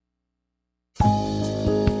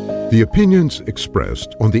The opinions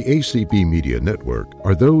expressed on the ACB Media Network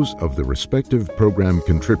are those of the respective program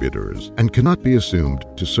contributors and cannot be assumed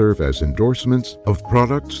to serve as endorsements of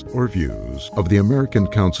products or views of the American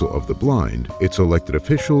Council of the Blind, its elected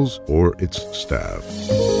officials, or its staff.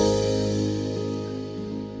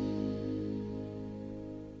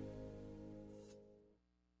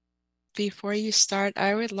 Before you start,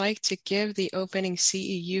 I would like to give the opening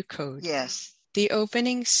CEU code. Yes. The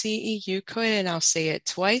opening CEU code, and I'll say it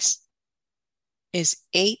twice, is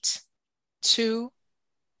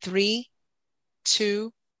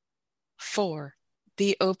 82324.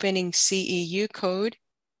 The opening CEU code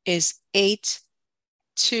is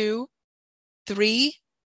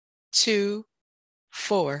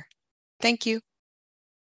 82324. Thank you.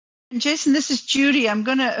 Jason, this is Judy. I'm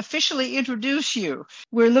going to officially introduce you.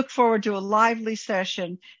 We look forward to a lively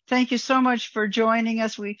session. Thank you so much for joining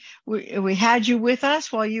us. We had you with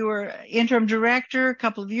us while you were interim director a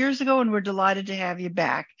couple of years ago, and we're delighted to have you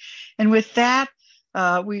back. And with that,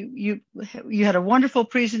 you had a wonderful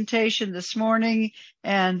presentation this morning,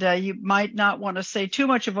 and you might not want to say too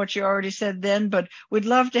much of what you already said then, but we'd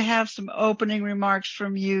love to have some opening remarks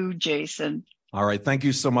from you, Jason. All right. Thank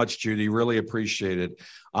you so much, Judy. Really appreciate it.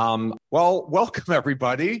 Well, welcome,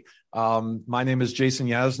 everybody. My name is Jason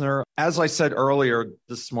Yasner. As I said earlier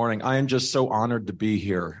this morning, I am just so honored to be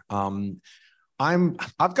here.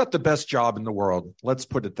 I've got the best job in the world. Let's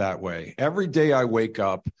put it that way. Every day I wake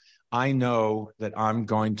up, I know that I'm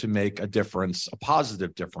going to make a difference, a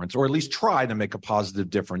positive difference, or at least try to make a positive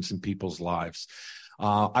difference in people's lives.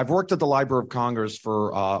 I've worked at the Library of Congress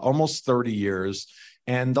for almost 30 years.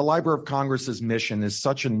 And the Library of Congress's mission is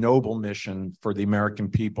such a noble mission for the American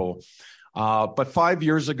people. But 5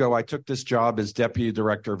 years ago, I took this job as deputy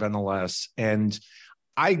director of NLS, and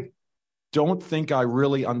I don't think I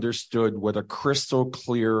really understood what a crystal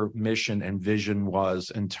clear mission and vision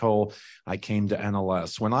was until I came to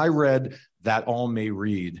NLS. When I read That All May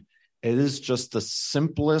Read, it is just the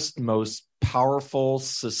simplest, most powerful,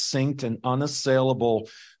 succinct, and unassailable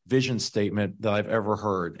vision statement that I've ever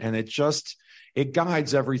heard. And it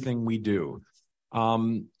guides everything we do.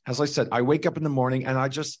 As I said, I wake up in the morning and I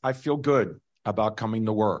feel good about coming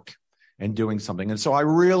to work and doing something. And so I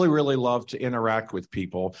really, really love to interact with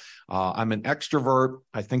people. I'm an extrovert.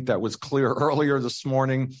 I think that was clear earlier this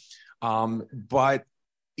morning. But,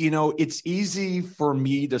 it's easy for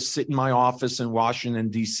me to sit in my office in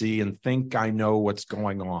Washington, D.C. and think I know what's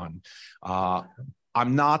going on.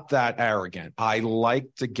 I'm not that arrogant. I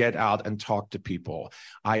like to get out and talk to people.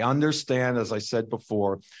 I understand, as I said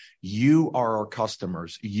before, you are our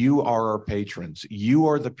customers. You are our patrons. You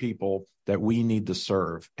are the people that we need to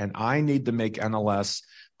serve. And I need to make NLS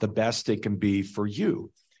the best it can be for you.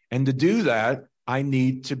 And to do that, I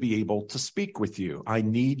need to be able to speak with you. I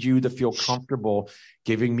need you to feel comfortable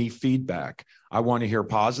giving me feedback. I want to hear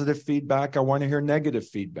positive feedback. I want to hear negative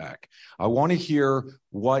feedback. I want to hear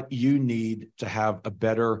what you need to have a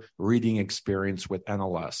better reading experience with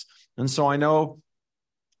NLS. And so I know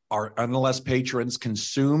our NLS patrons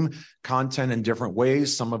consume content in different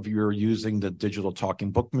ways. Some of you are using the digital talking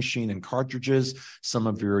book machine and cartridges. Some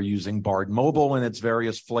of you are using Bard Mobile in its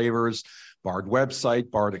various flavors. Bard website,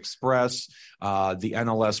 Bard Express, the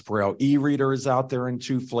NLS Braille e-reader is out there in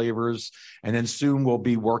 2 flavors. And then soon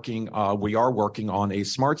we are working on a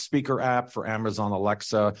smart speaker app for Amazon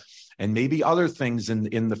Alexa and maybe other things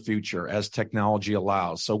in the future as technology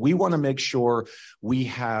allows. So we want to make sure we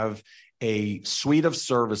have a suite of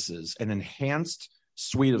services, an enhanced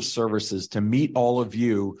suite of services to meet all of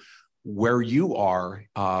you where you are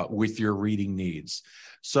with your reading needs.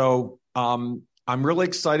 So, I'm really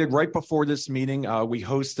excited. Right before this meeting, we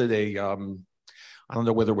hosted I don't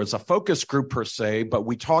know whether it was a focus group per se, but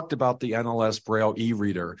we talked about the NLS Braille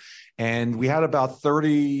e-reader. And we had about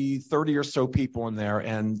 30 or so people in there,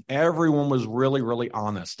 and everyone was really, really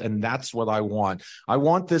honest. And that's what I want. I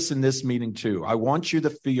want this in this meeting too. I want you to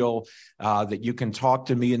feel that you can talk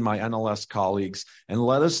to me and my NLS colleagues and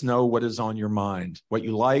let us know what is on your mind, what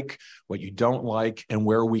you like, what you don't like, and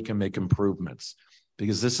where we can make improvements.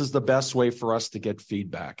 Because this is the best way for us to get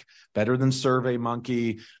feedback. Better than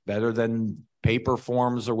SurveyMonkey, better than paper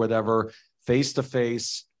forms or whatever,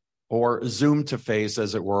 face-to-face or Zoom-to-face,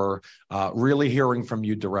 as it were, really hearing from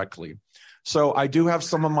you directly. So I do have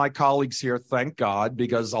some of my colleagues here, thank God,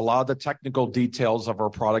 because a lot of the technical details of our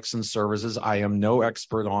products and services I am no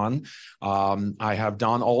expert on. I have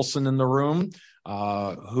Don Olson in the room,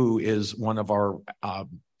 who is one of our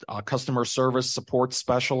customer service support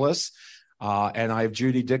specialists. And I have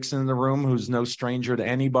Judy Dixon in the room, who's no stranger to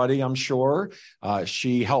anybody, I'm sure.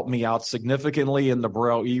 She helped me out significantly in the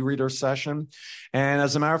Braille e-reader session. And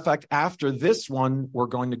as a matter of fact, after this one, we're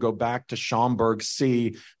going to go back to Schaumburg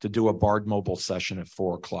C to do a Bard Mobile session at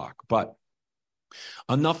 4:00. But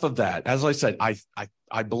enough of that. As I said,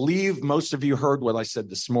 I believe most of you heard what I said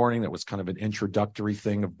this morning. That was kind of an introductory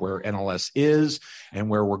thing of where NLS is and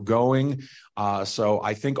where we're going. So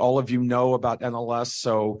I think all of you know about NLS.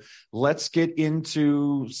 So let's get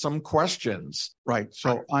into some questions. Right.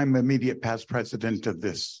 So I'm immediate past president of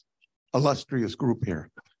this illustrious group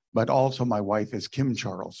here, but also my wife is Kim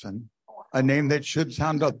Charlson, a name that should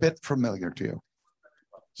sound a bit familiar to you.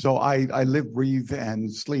 So I live, breathe,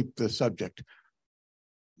 and sleep the subject.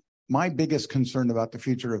 My biggest concern about the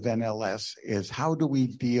future of NLS is how do we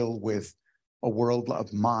deal with a world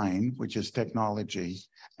of mine, which is technology,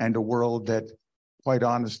 and a world that, quite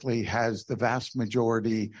honestly, has the vast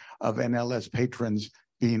majority of NLS patrons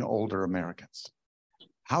being older Americans.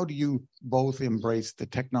 How do you both embrace the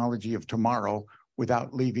technology of tomorrow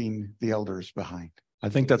without leaving the elders behind? I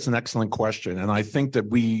think that's an excellent question. And I think that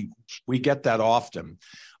we get that often.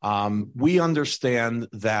 We understand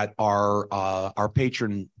that our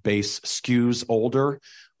patron base skews older,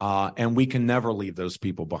 and we can never leave those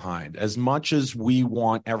people behind. As much as we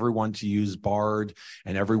want everyone to use Bard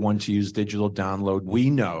and everyone to use digital download, we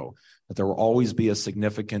know that there will always be a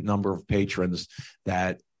significant number of patrons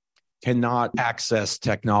that cannot access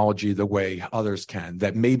technology the way others can,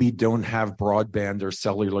 that maybe don't have broadband or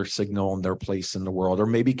cellular signal in their place in the world, or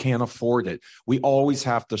maybe can't afford it. We always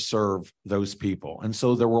have to serve those people. And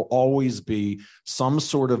so there will always be some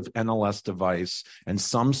sort of NLS device and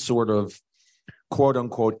some sort of quote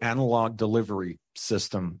unquote analog delivery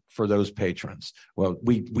system for those patrons. Well,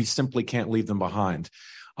 we simply can't leave them behind.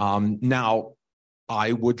 Now,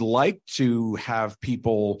 I would like to have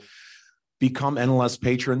people become NLS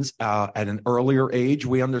patrons at an earlier age.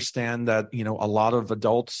 We understand that, a lot of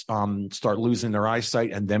adults start losing their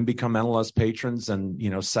eyesight and then become NLS patrons.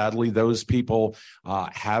 And, sadly, those people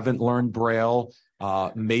haven't learned Braille,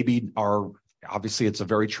 maybe obviously it's a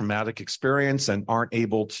very traumatic experience and aren't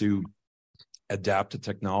able to adapt to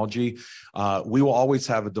technology. We will always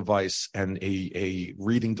have a device and a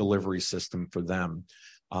reading delivery system for them.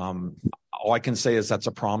 All I can say is that's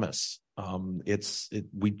a promise.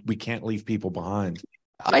 We can't leave people behind.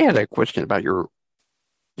 I had a question about your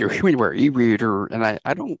HumanWare e-reader, and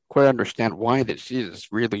I don't quite understand why this is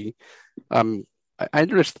really. I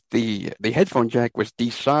noticed the headphone jack was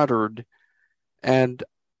desoldered, and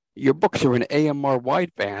your books are in AMR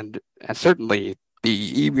wideband, and certainly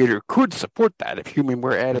the e-reader could support that if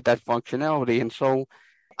HumanWare added that functionality. And so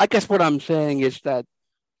I guess what I'm saying is that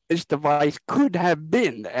this device could have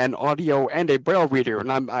been an audio and a Braille reader,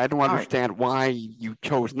 and I don't understand why you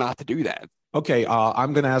chose not to do that. Okay,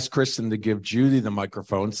 I'm going to ask Kristen to give Judy the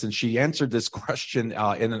microphone since she answered this question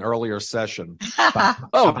in an earlier session. About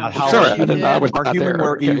how sorry, our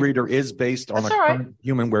HumanWare e-reader is based on current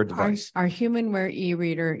HumanWare device. Our HumanWare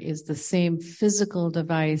e-reader is the same physical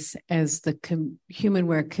device as the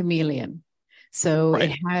HumanWare Chameleon. So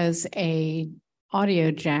It has a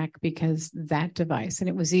audio jack because that device, and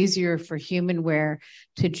it was easier for HumanWare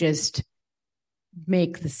to just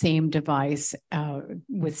make the same device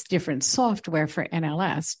with different software for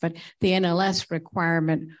NLS, but the NLS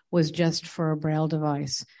requirement was just for a Braille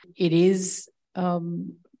device. It is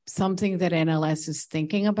something that NLS is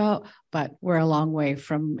thinking about, but we're a long way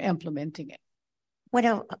from implementing it.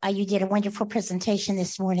 You did a wonderful presentation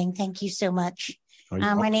this morning. Thank you so much.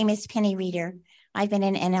 My name is Penny Reader. I've been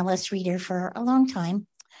an NLS reader for a long time,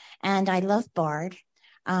 and I love Bard.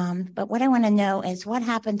 But what I want to know is what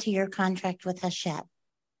happened to your contract with Hachette?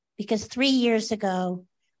 Because 3 years ago,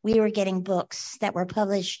 we were getting books that were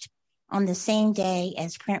published on the same day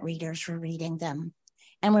as print readers were reading them.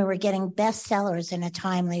 And we were getting bestsellers in a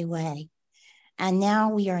timely way. And now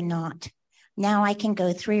we are not. Now I can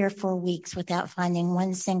go 3 or 4 weeks without finding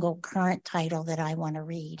one single current title that I want to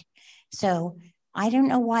read. So I don't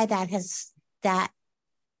know why that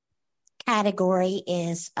category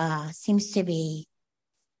seems to be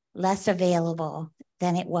less available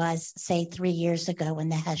than it was, say, 3 years ago when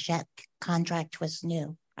the Hachette contract was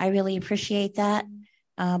new. I really appreciate that,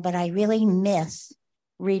 but I really miss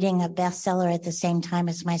reading a bestseller at the same time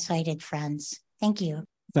as my sighted friends. Thank you.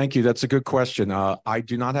 Thank you. That's a good question. I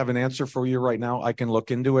do not have an answer for you right now. I can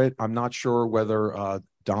look into it. I'm not sure whether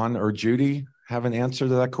Don or Judy have an answer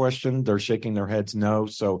to that question. They're shaking their heads no.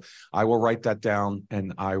 So I will write that down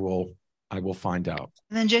and I will find out.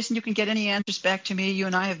 And then, Jason, you can get any answers back to me. You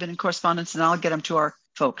and I have been in correspondence, and I'll get them to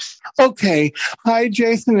folks. Okay. Hi,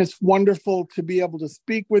 Jason. It's wonderful to be able to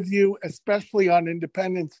speak with you, especially on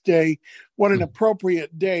Independence Day. What an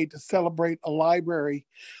appropriate day to celebrate a library.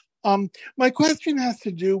 My question has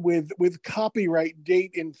to do with copyright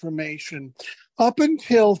date information. Up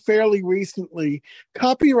until fairly recently,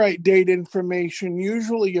 copyright date information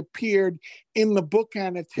usually appeared in the book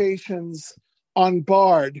annotations on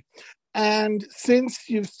Bard. And since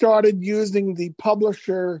you've started using the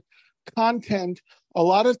publisher content, a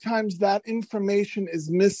lot of times that information is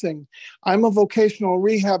missing. I'm a vocational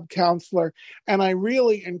rehab counselor, and I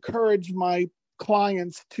really encourage my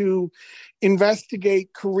clients to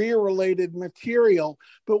investigate career-related material.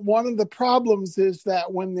 But one of the problems is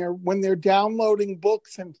that when they're downloading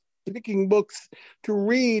books and picking books to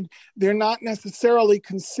read, they're not necessarily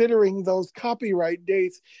considering those copyright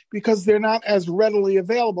dates because they're not as readily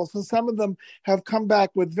available. So some of them have come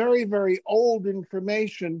back with very, very old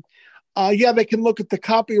information. They can look at the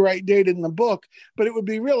copyright date in the book, but it would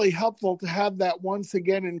be really helpful to have that once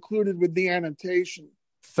again included with the annotation.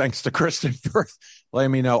 Thanks to Kristen for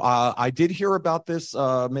letting me know. I did hear about this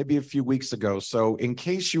maybe a few weeks ago. So in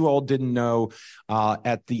case you all didn't know,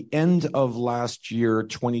 at the end of last year,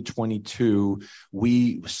 2022,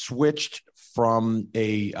 we switched from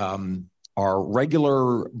our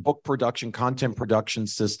regular book production, content production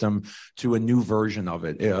system to a new version of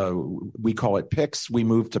it. We call it Pix. We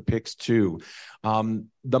moved to Pix 2.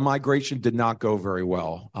 The migration did not go very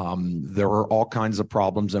well. There were all kinds of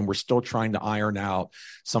problems, and we're still trying to iron out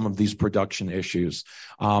some of these production issues.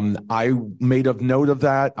 I made a note of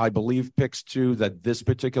that. I believe Pix 2, that this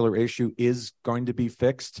particular issue is going to be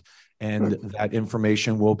fixed, and that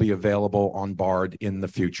information will be available on Bard in the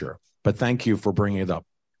future. But thank you for bringing it up.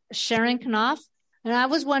 Sharon Knopf. And I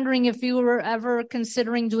was wondering if you were ever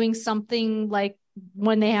considering doing something like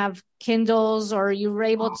when they have Kindles, or you were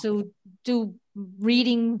able to do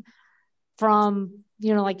reading from,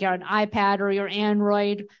 like your iPad or your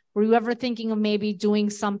Android. Were you ever thinking of maybe doing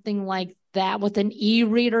something like that with an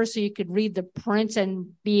e-reader so you could read the print and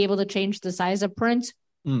be able to change the size of print?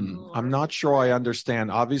 I'm not sure I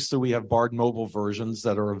understand. Obviously, we have Bard mobile versions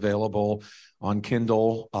that are available on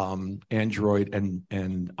Kindle, Android,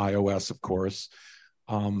 and iOS, of course.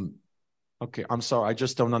 Okay, I'm sorry. I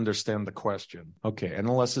just don't understand the question. Okay,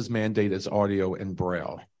 NLS's mandate is audio and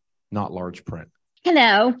Braille, not large print.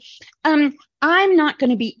 Hello. I'm not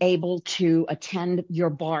going to be able to attend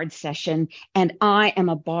your Bard session, and I am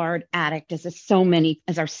a Bard addict, as are so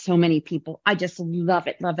many people. I just love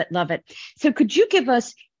it, love it, love it. So could you give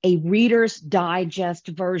us a Reader's Digest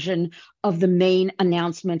version of the main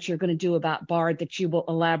announcements you're going to do about Bard that you will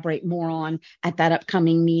elaborate more on at that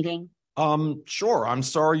upcoming meeting? Sure. I'm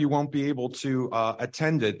sorry you won't be able to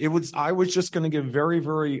attend it. I was just going to give very,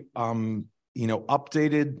 very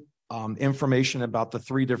updated information about the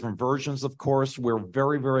 3 different versions. Of course, we're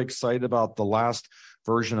very, very excited about the last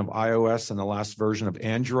version of iOS and the last version of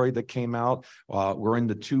Android that came out. We're in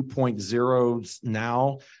the 2.0s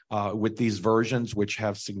now with these versions, which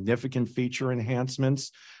have significant feature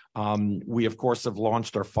enhancements. We, of course, have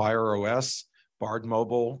launched our Fire OS Bard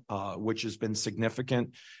Mobile, which has been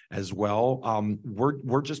significant as well.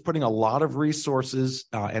 We're just putting a lot of resources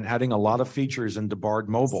and adding a lot of features into Bard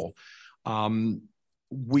Mobile.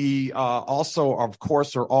 We also, of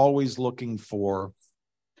course, are always looking for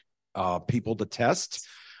people to test.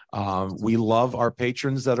 We love our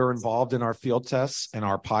patrons that are involved in our field tests and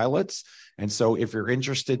our pilots. And so if you're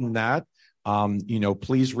interested in that,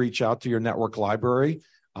 please reach out to your network library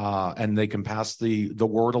and they can pass the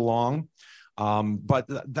word along. But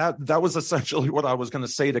that was essentially what I was going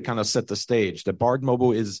to say to kind of set the stage. The Bard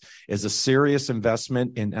Mobile is a serious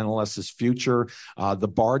investment in NLS's future. The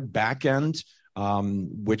Bard backend,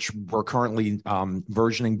 which we're currently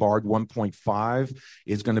versioning Bard 1.5,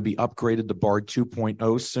 is going to be upgraded to Bard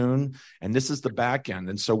 2.0 soon. And this is the back end.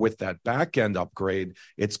 And so with that back end upgrade,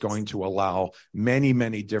 it's going to allow many,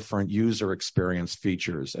 many different user experience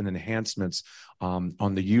features and enhancements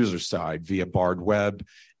on the user side via Bard Web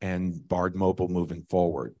and Bard Mobile moving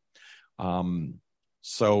forward.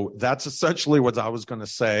 So that's essentially what I was going to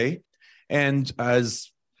say. And as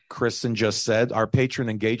Kristen just said, our patron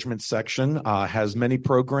engagement section has many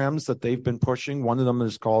programs that they've been pushing. One of them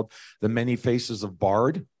is called The Many Faces of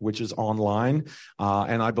Bard, which is online.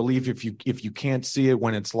 And I believe if you can't see it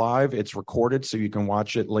when it's live, it's recorded so you can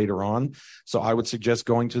watch it later on. So I would suggest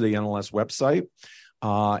going to the NLS website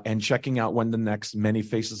and checking out when the next Many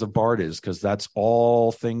Faces of Bard is, because that's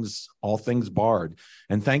all things Bard.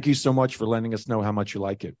 And thank you so much for letting us know how much you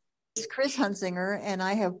like it. It's Chris Hunsinger, and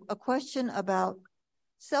I have a question about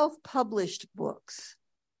self-published books.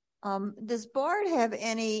 Does BARD have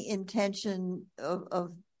any intention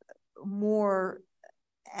of more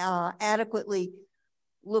adequately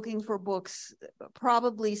looking for books,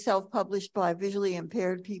 probably self-published by visually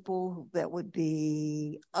impaired people, that would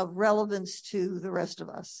be of relevance to the rest of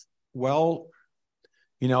us? Well,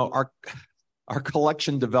 our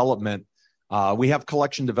collection development, we have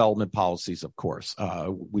collection development policies, of course.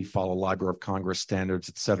 We follow Library of Congress standards,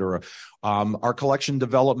 et cetera. Our collection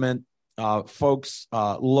development folks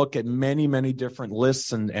look at many, many different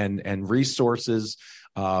lists and resources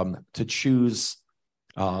to choose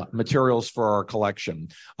materials for our collection.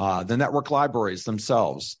 The network libraries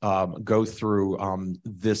themselves go through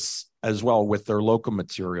this as well with their local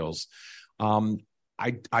materials.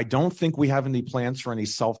 I don't think we have any plans for any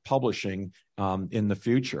self-publishing in the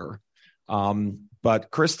future.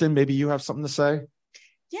 But Kristen, maybe you have something to say?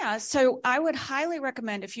 Yeah, so I would highly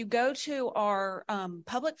recommend if you go to our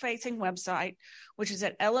public-facing website, which is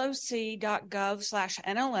at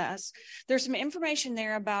loc.gov/NLS, there's some information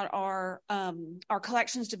there about our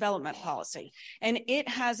collections development policy, and it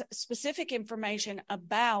has specific information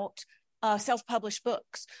about self-published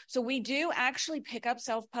books. So we do actually pick up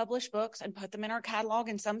self-published books and put them in our catalog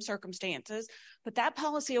in some circumstances, but that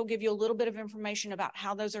policy will give you a little bit of information about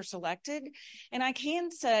how those are selected. And I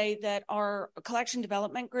can say that our collection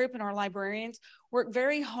development group and our librarians work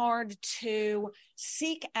very hard to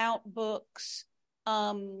seek out books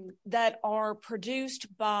that are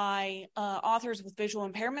produced by authors with visual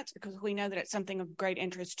impairments, because we know that it's something of great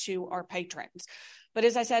interest to our patrons. But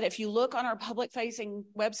as I said, if you look on our public-facing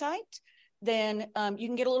website, then you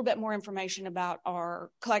can get a little bit more information about our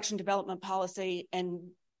collection development policy, and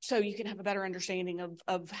so you can have a better understanding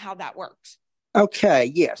of how that works.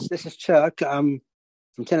 Okay, yes, this is Chuck from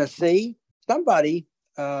Tennessee. Somebody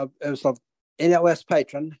was an NLS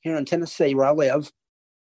patron here in Tennessee where I live.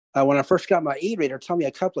 When I first got my e-reader, told me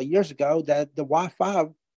a couple of years ago that the Wi-Fi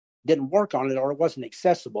didn't work on it or it wasn't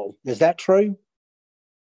accessible. Is that true?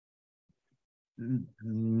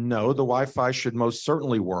 No, the Wi-Fi should most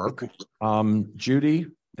certainly work. Judy,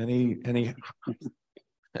 any?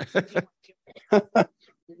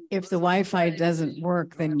 If the Wi-Fi doesn't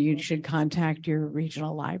work, then you should contact your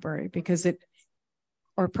regional library, because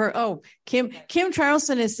Kim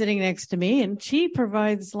Charleston is sitting next to me, and she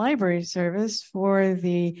provides library service for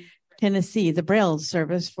the Braille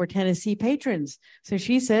service for Tennessee patrons. So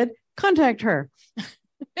she said, contact her.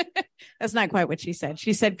 That's not quite what she said.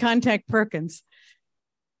 She said, contact Perkins.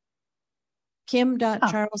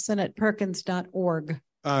 Kim.Charleston@Perkins.org.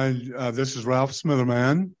 This is Ralph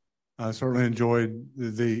Smitherman. I certainly enjoyed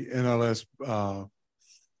the NLS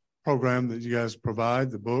program that you guys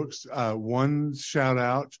provide, the books. One shout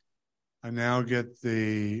out, I now get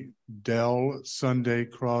the Dell Sunday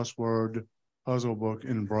Crossword Puzzle Book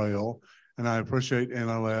in Braille, and I appreciate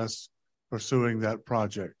NLS pursuing that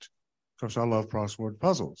project. Of course, I love crossword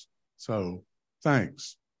puzzles. So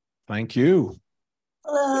thanks. Thank you.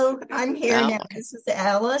 Hello, I'm here now. This is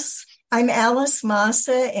Alice. I'm Alice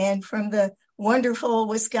Massa, and from the wonderful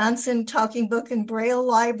Wisconsin Talking Book and Braille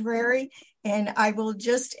Library. And I will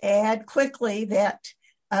just add quickly that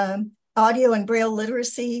Audio and Braille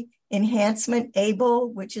Literacy Enhancement,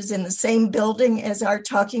 ABLE, which is in the same building as our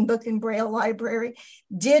Talking Book and Braille Library,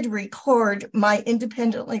 did record my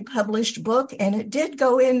independently published book, and it did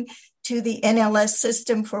go into the NLS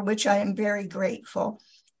system, for which I am very grateful.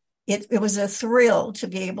 It was a thrill to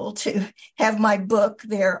be able to have my book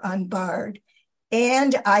there on BARD.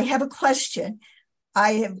 And I have a question.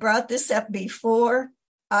 I have brought this up before.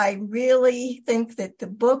 I really think that the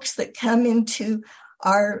books that come into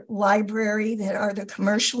our library that are the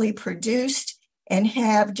commercially produced and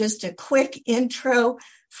have just a quick intro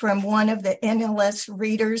from one of the NLS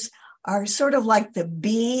readers are sort of like the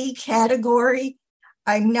B category.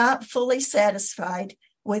 I'm not fully satisfied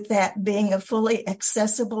with that being a fully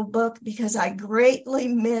accessible book, because I greatly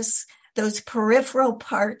miss those peripheral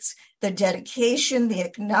parts, the dedication, the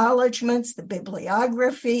acknowledgments, the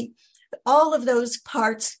bibliography. All of those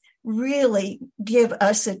parts really give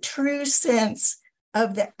us a true sense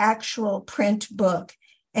of the actual print book.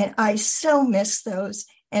 And I so miss those.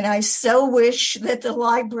 And I so wish that the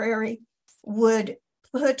library would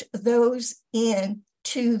put those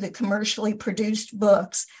into the commercially produced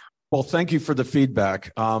books. Well, thank you for the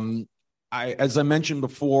feedback. As I mentioned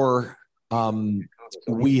before,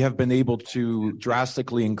 we have been able to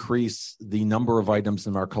drastically increase the number of items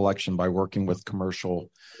in our collection by working with commercial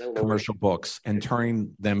books and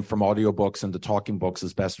turning them from audiobooks into talking books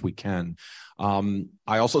as best we can.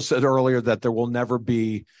 I also said earlier that there will never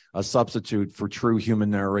be a substitute for true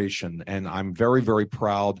human narration. And I'm very, very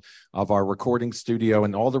proud of our recording studio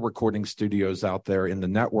and all the recording studios out there in the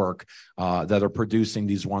network that are producing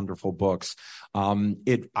these wonderful books.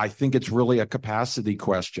 I think it's really a capacity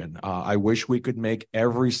question. I wish we could make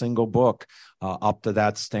every single book up to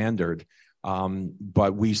that standard.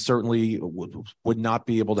 But we certainly would not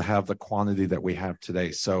be able to have the quantity that we have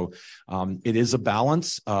today. So it is a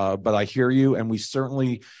balance, but I hear you. And we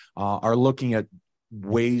certainly are looking at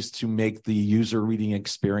ways to make the user reading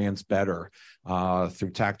experience better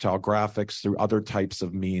through tactile graphics, through other types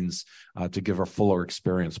of means to give a fuller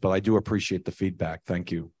experience. But I do appreciate the feedback.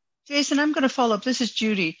 Thank you. Jason, I'm going to follow up. This is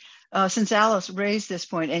Judy. Since Alice raised this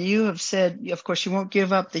point, and you have said, of course, you won't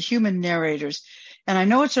give up the human narrators. And I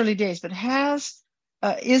know it's early days, but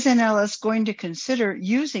is NLS going to consider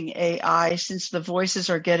using AI since the voices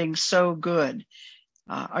are getting so good?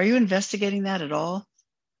 Are you investigating that at all?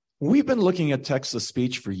 We've been looking at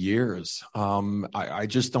text-to-speech for years. I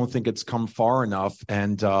just don't think it's come far enough.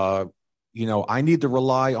 And, I need to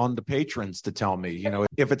rely on the patrons to tell me,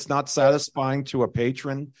 if it's not satisfying to a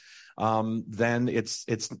patron, then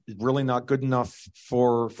it's really not good enough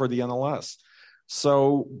for the NLS.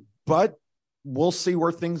 So, but we'll see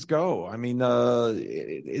where things go. I mean,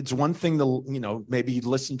 it's one thing to, maybe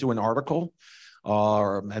listen to an article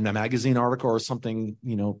or a magazine article or something,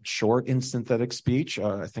 short, synthetic speech.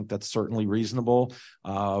 I think that's certainly reasonable.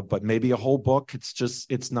 But maybe a whole book,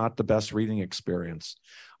 it's not the best reading experience.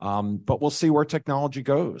 But we'll see where technology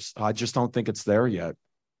goes. I just don't think it's there yet.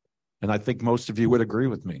 And I think most of you would agree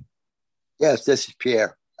with me. Yes, this is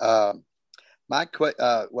Pierre. Well,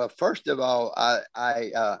 first of all,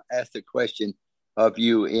 I asked a question of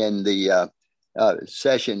you in the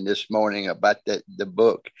session this morning about the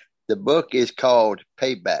book. The book is called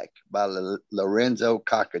Payback by Lorenzo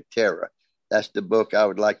Cacatera. That's the book I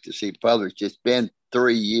would like to see published. It's been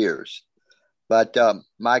 3 years. But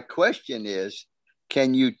my question is,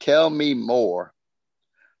 can you tell me more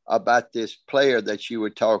about this player that you were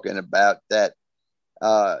talking about, that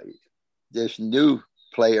this new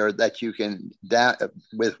player that you can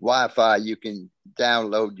with Wi-Fi, you can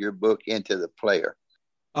download your book into the player?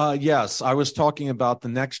 Yes, I was talking about the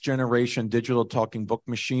next generation digital talking book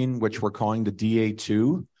machine, which we're calling the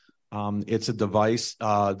DA2. It's a device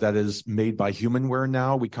that is made by Humanware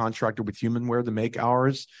now. We contracted with Humanware to make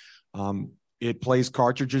ours. It plays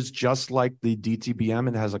cartridges just like the DTBM.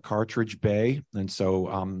 It has a cartridge bay. And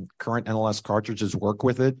so current NLS cartridges work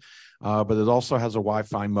with it. But it also has a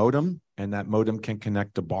Wi-Fi modem, and that modem can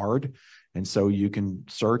connect to Bard. And so you can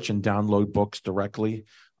search and download books directly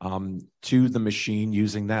to the machine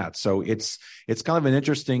using that. So it's kind of an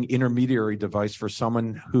interesting intermediary device for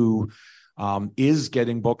someone who is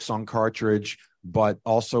getting books on cartridge, but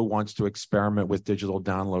also wants to experiment with digital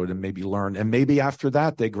download and maybe learn. And maybe after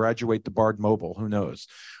that, they graduate to Bard Mobile, who knows?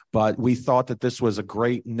 But we thought that this was a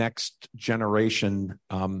great next generation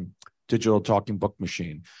digital talking book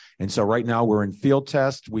machine. And so right now we're in field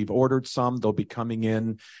test. We've ordered some. They'll be coming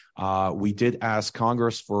in. We did ask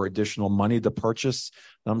Congress for additional money to purchase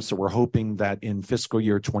them. So we're hoping that in fiscal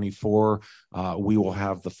year 24, we will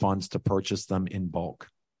have the funds to purchase them in bulk.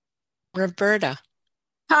 Roberta.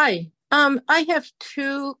 Hi. I have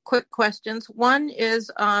two quick questions. One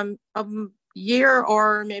is a year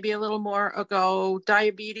or maybe a little more ago,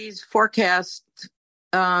 diabetes forecast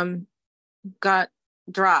got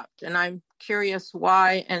dropped, and I'm curious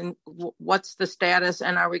why and what's the status,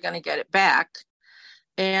 and are we going to get it back?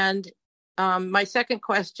 And my second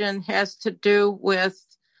question has to do with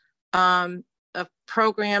a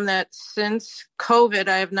program that since COVID,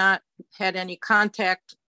 I have not had any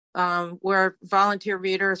contact where volunteer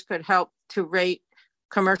readers could help to rate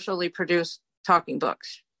commercially produced talking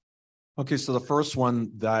books. Okay, so the first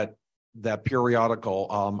one, that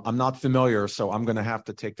periodical, I'm not familiar, so I'm going to have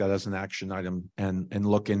to take that as an action item and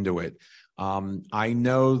look into it. I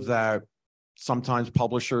know that sometimes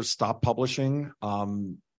publishers stop publishing,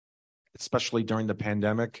 especially during the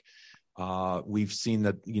pandemic. We've seen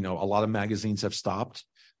that, a lot of magazines have stopped.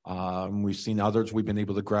 We've seen others, we've been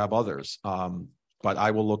able to grab others. But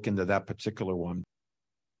I will look into that particular one.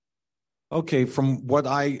 Okay, from what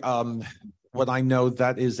I know,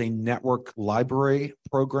 that is a network library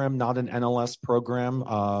program, not an NLS program.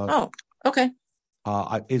 Okay.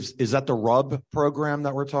 Is that the RUB program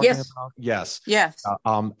that we're talking about? Yes. Yes.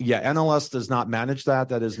 NLS does not manage that.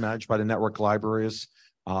 That is managed by the network libraries.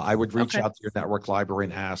 I would reach out to your network library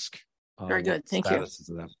and ask Very good. Thank you. Statuses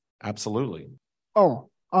of them. Absolutely. Oh,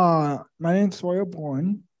 my name's Royal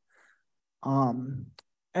Bourne. And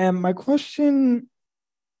my question,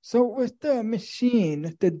 so with the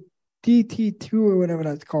machine, the DT2 or whatever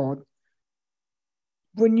that's called,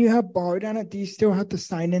 when you have Bard on it, do you still have to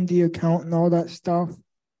sign in the account and all that stuff?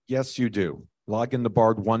 Yes, you do. Log in the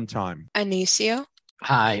Bard one time. Anicio?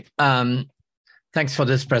 Hi. Thanks for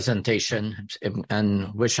this presentation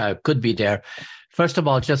and wish I could be there. First of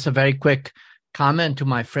all, just a very quick comment to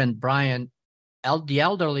my friend Brian. The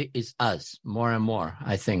elderly is us more and more,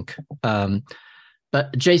 I think.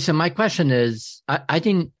 But Jason, my question is,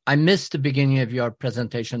 I missed the beginning of your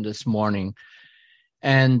presentation this morning.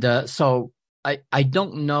 And so I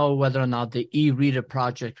don't know whether or not the e-reader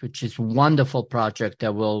project, which is a wonderful project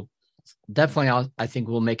that will definitely, I think,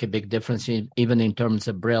 will make a big difference even in terms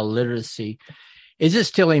of Braille literacy. Is it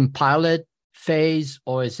still in pilot phase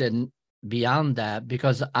or is it beyond that?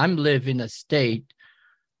 Because I'm living in a state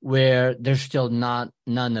where there's still none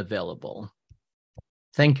available.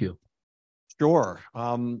 Thank you. Sure.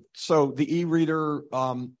 So the e-reader,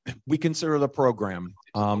 we consider the program.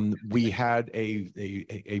 We had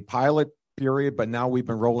a pilot period, but now we've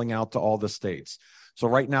been rolling out to all the states. So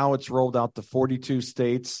right now it's rolled out to 42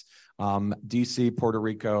 states, DC, Puerto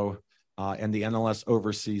Rico, and the NLS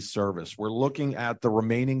overseas service. We're looking at the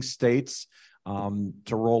remaining states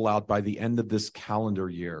to roll out by the end of this calendar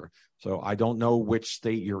year. So I don't know which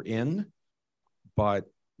state you're in, but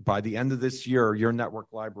by the end of this year, your network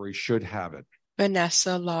library should have it.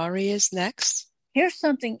 Vanessa Laurie is next. Here's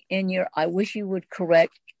something in your I wish you would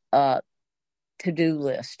correct to-do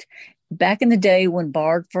list. Back in the day when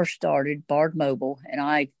Bard first started, Bard Mobile, and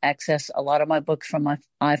I access a lot of my books from my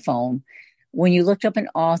iPhone, when you looked up an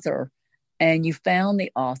author and you found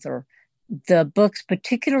the author, the books,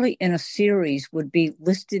 particularly in a series, would be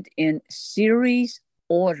listed in series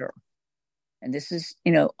order. And this is,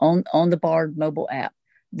 on the Bard mobile app.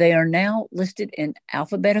 They are now listed in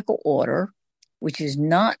alphabetical order, which is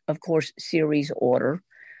not, of course, series order.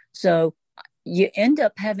 So you end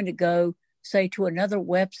up having to go, say, to another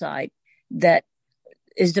website that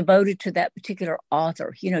is devoted to that particular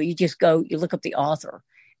author. You just go, you look up the author,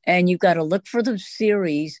 and you've got to look for the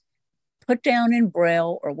series, put down in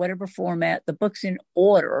Braille or whatever format, the book's in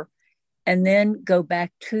order, and then go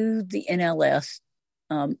back to the NLS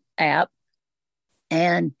app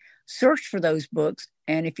and search for those books.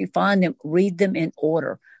 And if you find them, read them in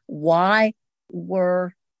order. Why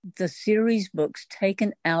were the series books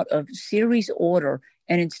taken out of series order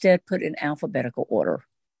and instead put in alphabetical order?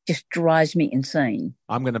 Just drives me insane.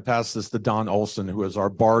 I'm going to pass this to Don Olson, who is our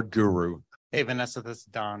Bard guru. Hey, Vanessa, this is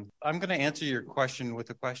Don. I'm going to answer your question with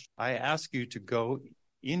a question. I ask you to go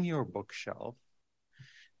in your bookshelf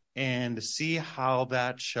and see how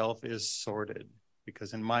that shelf is sorted.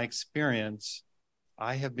 Because in my experience,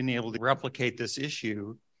 I have been able to replicate this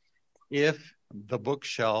issue if the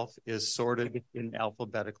bookshelf is sorted in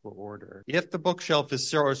alphabetical order. If the bookshelf is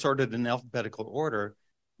sorted in alphabetical order,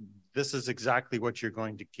 this is exactly what you're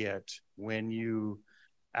going to get when you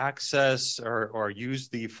access or use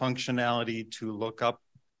the functionality to look up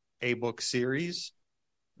a book series.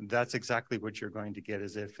 That's exactly what you're going to get,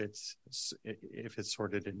 is if it's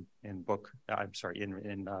sorted in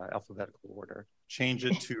alphabetical order. Change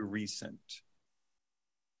it to recent.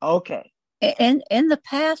 Okay. And in the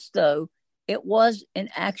past, though, it was in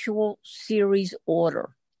actual series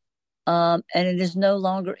order. And it is no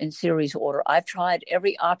longer in series order. I've tried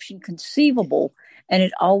every option conceivable, and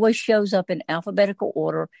it always shows up in alphabetical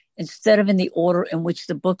order instead of in the order in which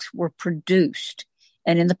the books were produced.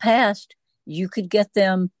 And in the past, you could get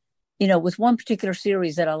them, with one particular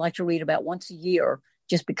series that I like to read about once a year,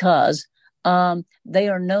 just because they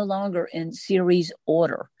are no longer in series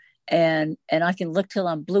order. And I can look till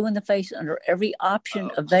I'm blue in the face under every option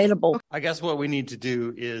available. I guess what we need to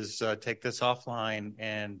do is take this offline,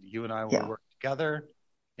 and you and I will work together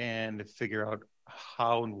and figure out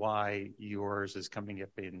how and why yours is coming up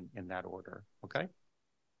in that order. Okay?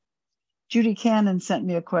 Judy Cannon sent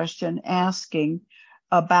me a question asking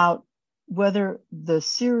about whether the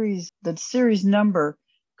series number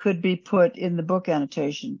could be put in the book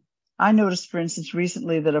annotation. I noticed, for instance,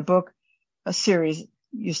 recently that a series,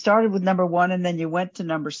 you started with number 1 and then you went to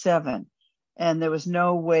number 7, and there was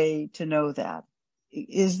no way to know that.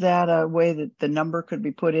 Is that a way that the number could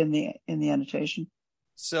be put in the annotation?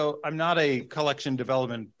 So I'm not a collection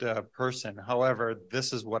development person. However,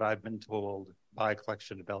 this is what I've been told by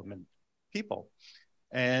collection development people.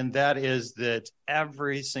 And that is that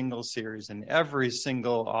every single series and every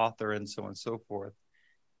single author and so on and so forth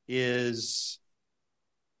is,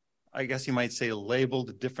 I guess you might say,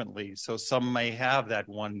 labeled differently. So some may have that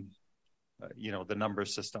 1 the number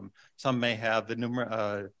system. Some may have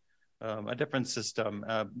the a different system.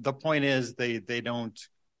 The point is they don't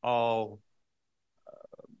all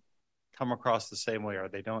come across the same way, or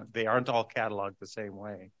they aren't all cataloged the same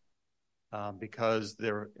way, because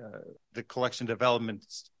the collection development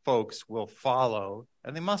folks will follow,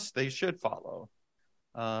 and they should follow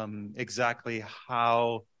exactly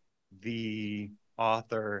how the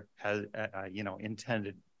author has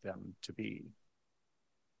intended them to be.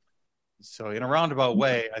 So in a roundabout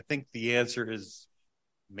way, I think the answer is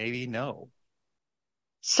maybe no.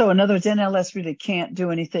 So in other words, NLS really can't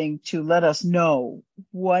do anything to let us know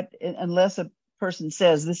unless a person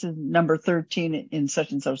says this is number 13 in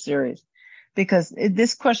such and such series, because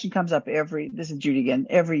this question comes up this is Judy again,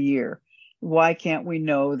 every year. Why can't we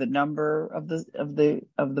know the number of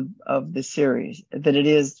the series, that it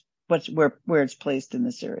is where it's placed in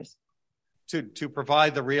the series? To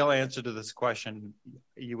provide the real answer to this question,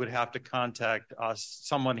 you would have to contact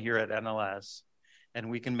someone here at NLS, and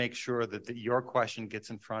we can make sure that your question gets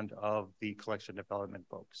in front of the collection development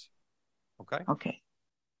folks. Okay? Okay.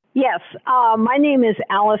 Yes. My name is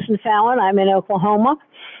Allison Fallon. I'm in Oklahoma,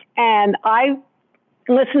 and I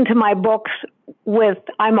listen to my books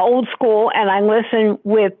I'm old school, and I listen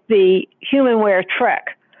with the Humanware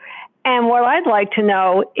Trek. And what I'd like to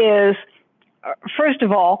know is, first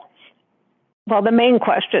of all, the main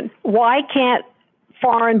question, why can't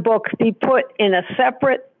foreign books be put in a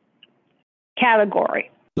separate category?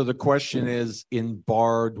 So the question is, in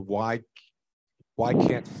BARD, why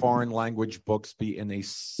can't foreign language books be in a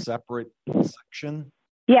separate section?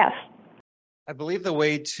 Yes. I believe the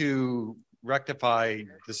way to rectify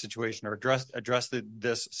the situation, or address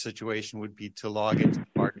this situation, would be to log into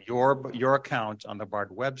BARD, your account on the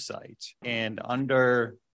BARD website, and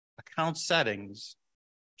under account settings,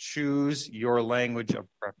 choose your language of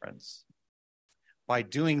preference. By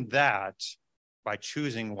doing that, by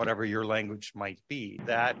choosing whatever your language might be,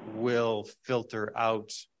 that will filter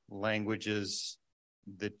out languages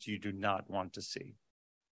that you do not want to see.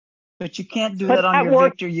 But you can't do that on your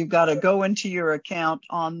Victor. You've got to go into your account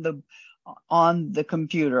on the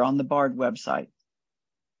computer, on the BARD website.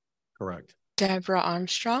 Correct. Deborah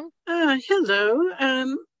Armstrong.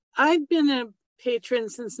 Hello. I've been a patron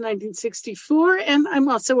since 1964, and I'm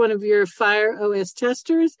also one of your Fire OS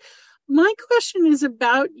testers. My question is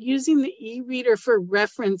about using the e-reader for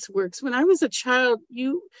reference works. When I was a child,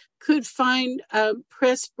 you could find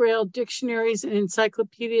press braille dictionaries and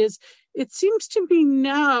encyclopedias. It seems to me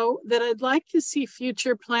now that I'd like to see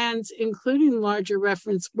future plans, including larger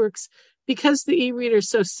reference works, because the e-reader is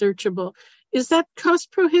so searchable. Is that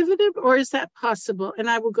cost prohibitive, or is that possible? And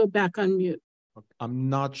I will go back on mute. I'm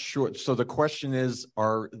not sure. So the question is,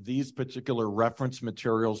 are these particular reference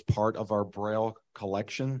materials part of our Braille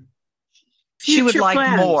collection? She would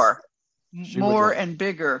like more and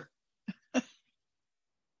bigger.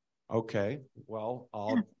 Okay. Well,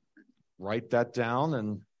 I'll write that down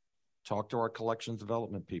and talk to our collections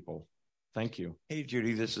development people. Thank you. Hey,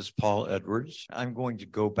 Judy, this is Paul Edwards. I'm going to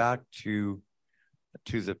go back to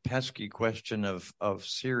the pesky question of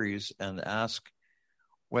series and ask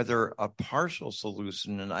whether a partial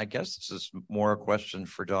solution, and I guess this is more a question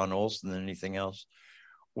for Don Olson than anything else,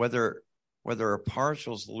 whether a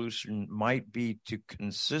partial solution might be to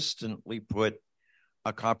consistently put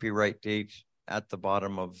a copyright date at the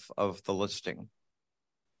bottom of the listing.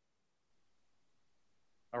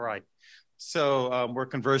 All right. So we're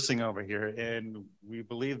conversing over here, and we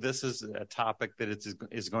believe this is a topic that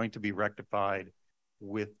is going to be rectified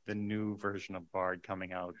with the new version of BARD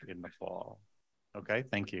coming out in the fall. Okay,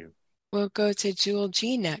 thank you. We'll go to Jewel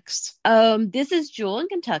G next. This is Jewel in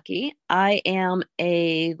Kentucky. I am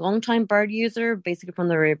a longtime BARD user, basically from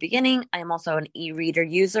the very beginning. I am also an e-reader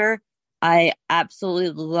user. I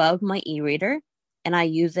absolutely love my e-reader, and I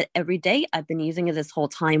use it every day. I've been using it this whole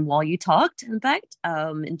time while you talked, in fact,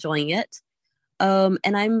 enjoying it.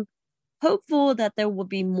 And I'm hopeful that there will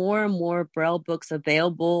be more and more Braille books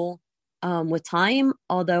available with time,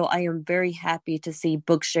 although I am very happy to see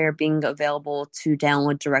Bookshare being available to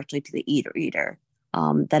download directly to the e-reader.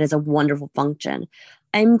 That is a wonderful function.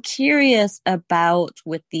 I'm curious about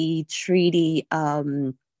with the treaty,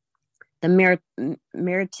 the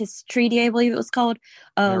Meritus Treaty, I believe it was called,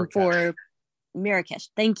 for Marrakesh.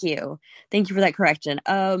 Thank you for that correction.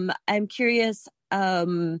 I'm curious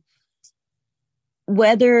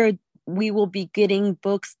whether we will be getting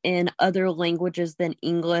books in other languages than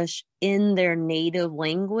English in their native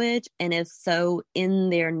language, and if so, in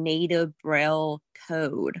their native Braille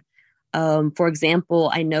code. For example,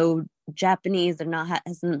 I know Japanese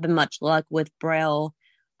hasn't been much luck with Braille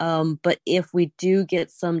But if we do get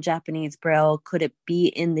some Japanese Braille, could it be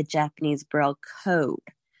in the Japanese Braille code?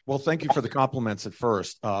 Well, thank you for the compliments at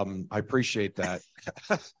first. I appreciate that.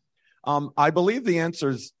 I believe the answer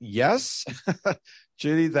is yes,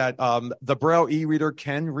 Judy, that the Braille e-reader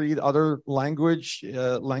can read other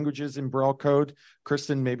languages in Braille code.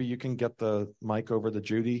 Kristen, maybe you can get the mic over to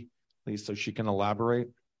Judy, please, so she can elaborate.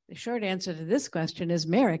 The short answer to this question is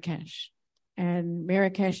Marrakesh. And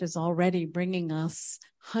Marrakesh is already bringing us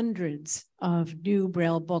hundreds of new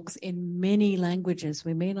Braille books in many languages.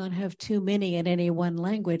 We may not have too many in any one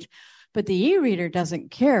language, but the e-reader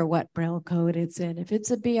doesn't care what Braille code it's in. If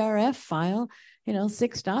it's a BRF file,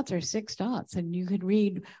 6 dots are 6 dots, and you could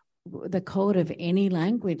read the code of any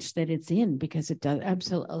language that it's in because it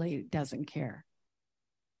absolutely doesn't care.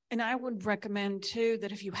 And I would recommend, too,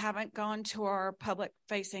 that if you haven't gone to our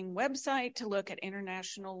public-facing website to look at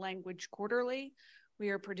International Language Quarterly, we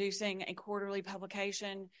are producing a quarterly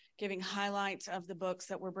publication giving highlights of the books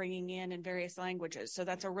that we're bringing in various languages. So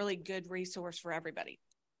that's a really good resource for everybody.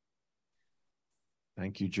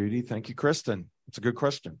 Thank you, Judy. Thank you, Kristen. It's a good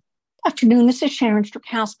question. Afternoon. This is Sharon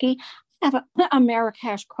Strakowski. I have a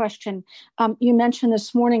Marrakesh question. You mentioned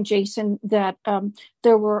this morning, Jason, that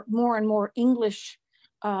there were more and more English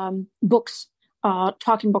books,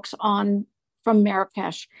 talking books from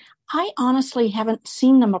Marrakesh. I honestly haven't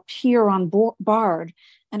seen them appear on Bard,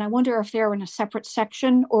 and I wonder if they're in a separate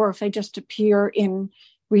section or if they just appear in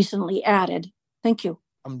recently added. Thank you.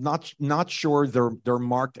 I'm not sure they're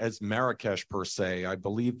marked as Marrakesh per se. I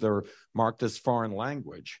believe they're marked as foreign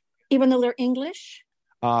language. Even though they're English?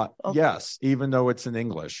 Okay. Yes, even though it's in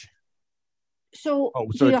English. So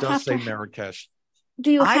it does say Marrakesh.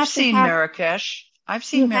 I've seen Marrakesh. I've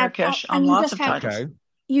seen Marrakesh on lots of titles. Okay.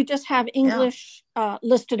 You just have English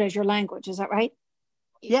listed as your language, is that right?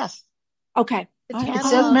 Yes. Okay. It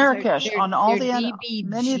says Marrakesh on all many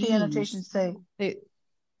of the annotations say.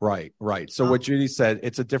 Right. So what Judy said,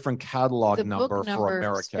 it's a different catalog number for a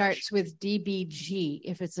Marrakesh. Starts with DBG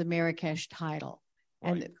if it's a Marrakesh title,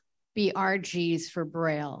 and BRGs for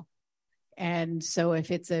Braille. And so if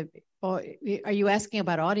it's are you asking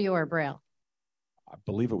about audio or Braille? I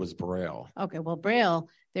believe it was Braille. Okay, well, Braille,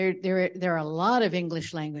 there are a lot of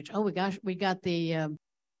English language. Oh, we got the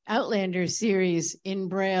Outlander series in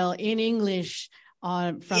Braille in English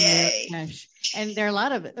from Marrakesh, and there are a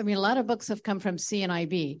lot of books have come from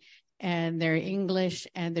CNIB, and they're English,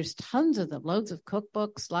 and there's tons of them, loads of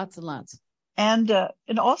cookbooks, lots and lots. And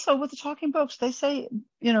also with the talking books, they say,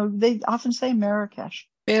 they often say Marrakesh.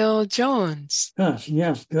 Bill Jones.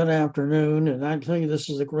 Yes. Good afternoon. And I tell you, this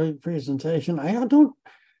is a great presentation. I don't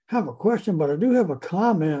have a question, but I do have a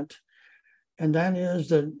comment. And that is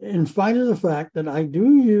that in spite of the fact that I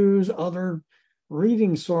do use other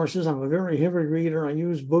reading sources, I'm a very heavy reader. I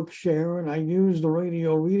use Bookshare and I use the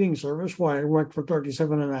radio reading service where I worked for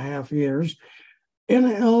 37 and a half years.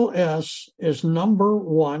 NLS is number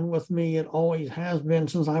one with me. It always has been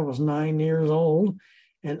since I was 9 years old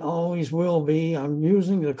and always will be. I'm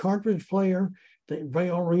using the cartridge player, the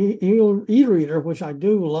Braille e-reader, which I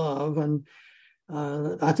do love. And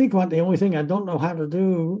I think the only thing I don't know how to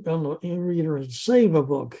do on the e-reader is save a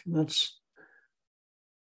book.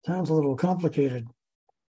 Sounds a little complicated.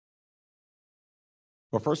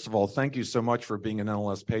 Well, first of all, thank you so much for being an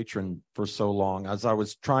NLS patron for so long. As I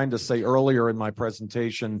was trying to say earlier in my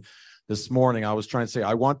presentation this morning, I was trying to say,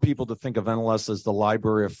 I want people to think of NLS as the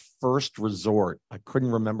library of first resort. I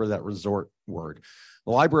couldn't remember that resort word.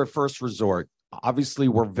 The library of first resort. Obviously,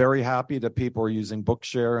 we're very happy that people are using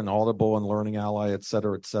Bookshare and Audible and Learning Ally, et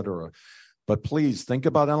cetera, et cetera. But please think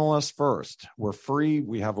about NLS first. We're free.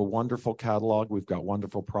 We have a wonderful catalog. We've got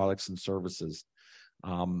wonderful products and services.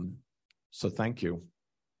 So thank you.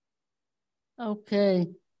 Okay,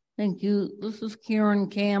 thank you. This is Karen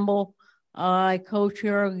Campbell. I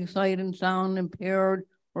co-chair of the Sight and Sound Impaired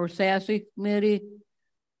or SASI committee.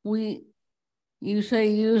 You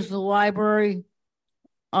say use the library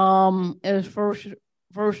as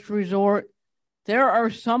first resort. There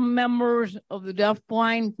are some members of the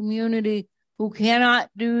deafblind community who cannot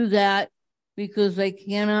do that because they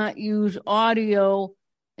cannot use audio,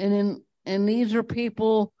 and these are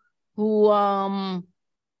people who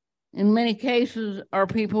in many cases are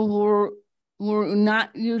people who are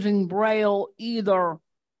not using Braille either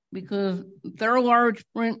because they're large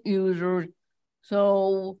print users.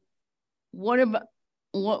 So what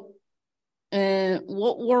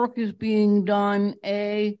work is being done,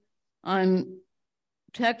 A, on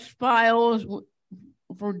text files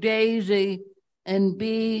for DAISY, and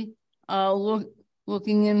B,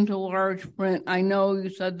 looking into large print? I know you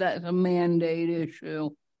said that's a mandate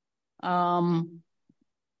issue.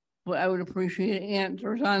 but I would appreciate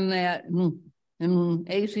answers on that. And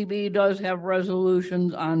ACB does have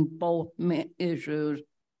resolutions on both issues.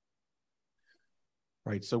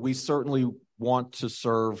 Right. So we certainly want to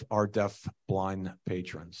serve our deaf blind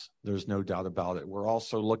patrons. There's no doubt about it. We're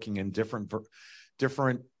also looking in different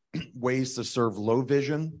ways to serve low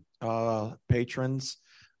vision patrons.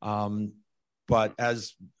 But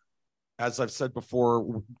as I've said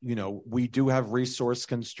before, we do have resource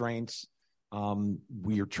constraints.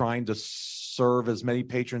 We are trying to serve as many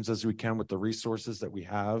patrons as we can with the resources that we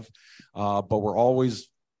have. But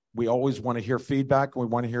we always want to hear feedback, and we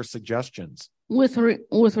want to hear suggestions. With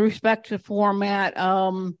respect to format,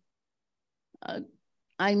 I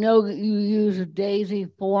know that you use a DAISY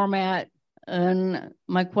format, and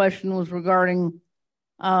my question was regarding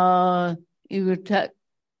either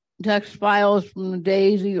text files from the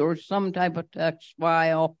DAISY or some type of text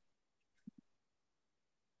file.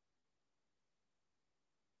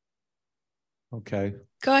 Okay.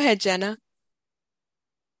 Go ahead, Jenna.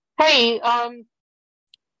 Hey,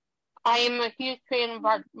 I am a huge fan of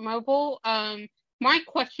Bard Mobile. My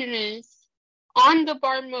question is, on the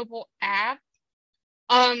Bard Mobile app,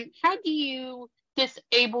 how do you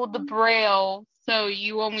disable the Braille so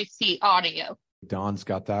you only see audio? Don's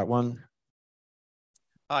got that one.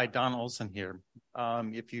 Hi, Don Olson here.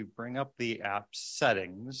 If you bring up the app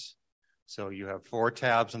settings, so you have 4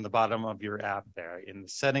 tabs on the bottom of your app there. In the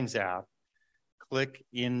settings app, click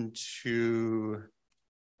into,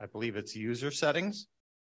 I believe it's user settings.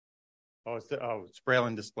 It's Braille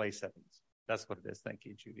and display settings. That's what it is. Thank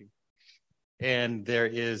you, Judy. And there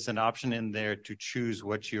is an option in there to choose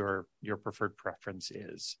what your preferred preference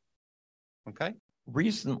is. Okay.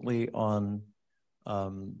 Recently on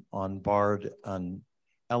Bard, an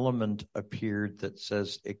element appeared that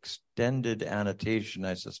says extended annotation.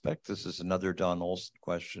 I suspect this is another Don Olson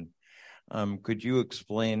question. Could you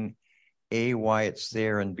explain A, why it's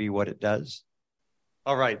there, and B, what it does?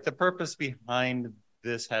 All right. The purpose behind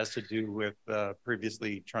this has to do with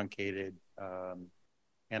previously truncated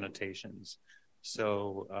annotations.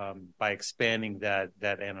 So by expanding that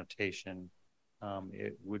annotation,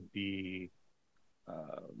 it would be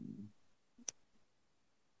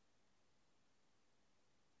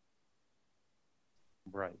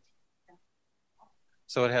right.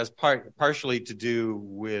 So it has partially to do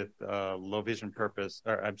with low vision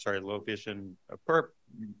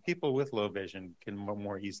people with low vision can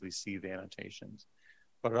more easily see the annotations.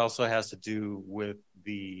 But it also has to do with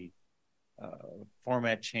the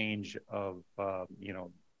format change of,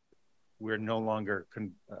 we're no longer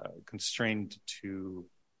constrained to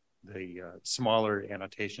the smaller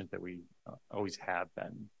annotations that we always have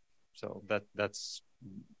been. So that's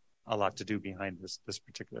a lot to do behind this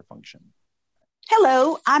particular function.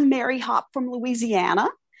 Hello, I'm Mary Hopp from Louisiana.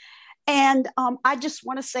 And I just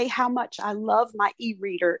want to say how much I love my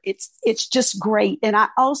e-reader. It's just great. And I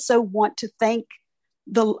also want to thank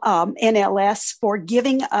the NLS for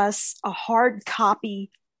giving us a hard copy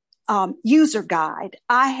user guide.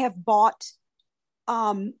 I have bought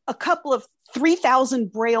a couple of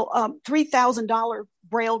 $3,000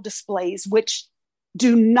 Braille displays, which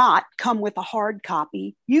do not come with a hard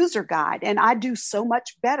copy user guide. And I do so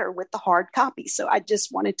much better with the hard copy. So I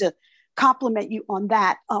just wanted to compliment you on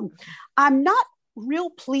that. I'm not real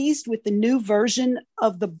pleased with the new version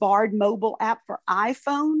of the Bard mobile app for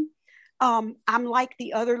iPhone. I'm like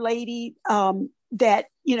the other lady that,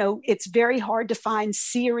 it's very hard to find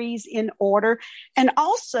series in order. And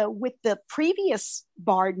also with the previous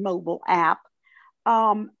Bard mobile app,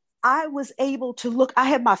 I was able to look, I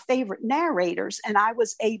have my favorite narrators, and I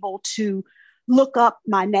was able to look up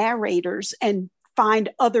my narrators and find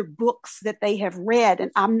other books that they have read,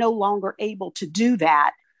 and I'm no longer able to do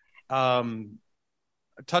that.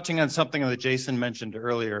 Touching on something that Jason mentioned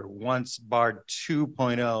earlier, once Bard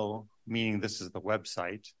 2.0, meaning this is the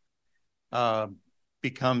website,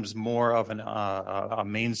 becomes more of a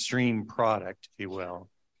mainstream product, if you will,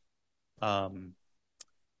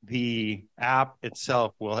 the app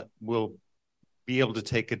itself will be able to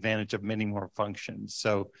take advantage of many more functions.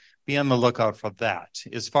 So be on the lookout for that.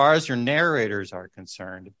 As far as your narrators are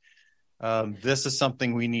concerned, this is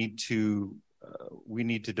something we need to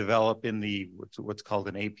develop in the what's called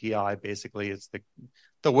an API. Basically, it's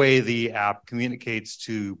the way the app communicates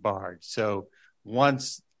to Bard. So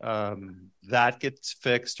once that gets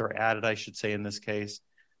fixed or added, I should say in this case,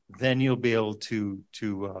 then you'll be able to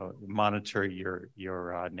monitor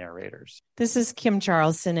your narrators. This is Kim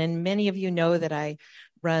Charlson, and many of you know that I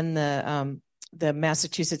run the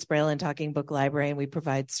Massachusetts Braille and Talking Book Library, and we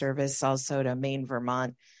provide service also to Maine,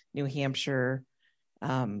 Vermont, New Hampshire,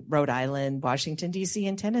 Rhode Island, Washington, D.C.,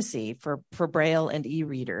 and Tennessee for Braille and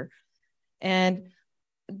e-reader. And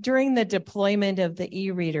during the deployment of the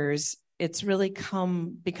e-readers, it's really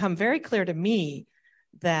become very clear to me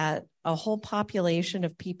that a whole population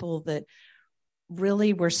of people that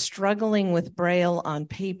really were struggling with Braille on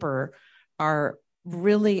paper are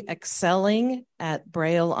really excelling at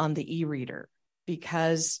Braille on the e-reader,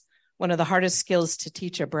 because one of the hardest skills to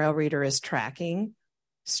teach a Braille reader is tracking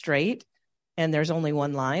straight, and there's only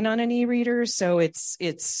one line on an e-reader, so it's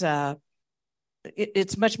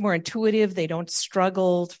much more intuitive. They don't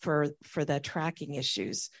struggle for the tracking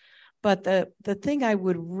issues. But the thing I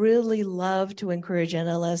would really love to encourage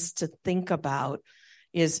NLS to think about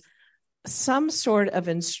is some sort of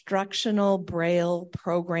instructional Braille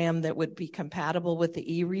program that would be compatible with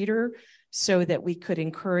the e-reader, so that we could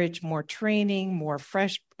encourage more training, more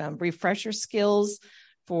refresher skills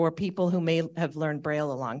for people who may have learned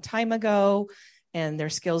Braille a long time ago and their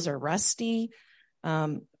skills are rusty.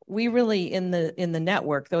 We really, in the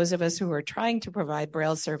network, those of us who are trying to provide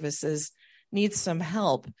Braille services, need some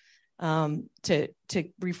help to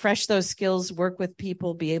refresh those skills, work with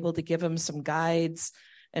people, be able to give them some guides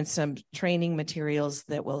and some training materials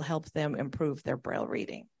that will help them improve their Braille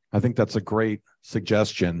reading. I think that's a great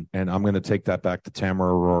suggestion, and I'm going to take that back to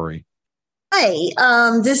Tamara Rory.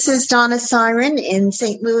 Hi, this is Donna Siren in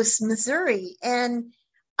St. Louis, Missouri, and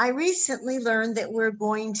I recently learned that we're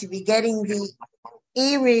going to be getting the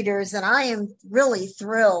e-readers, and I am really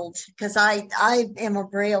thrilled because I am a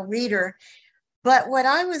Braille reader. But what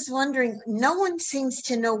I was wondering, no one seems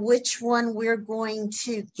to know which one we're going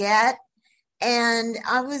to get. And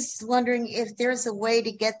I was wondering if there's a way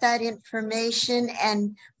to get that information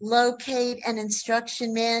and locate an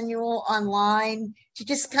instruction manual online to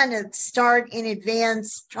just kind of start in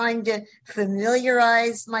advance, trying to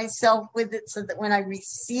familiarize myself with it so that when I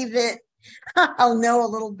receive it, I'll know a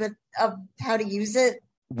little bit of how to use it.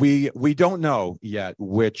 We don't know yet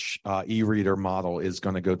which e-reader model is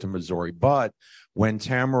going to go to Missouri, but when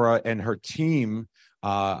Tamara and her team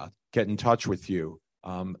get in touch with you,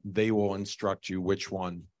 they will instruct you which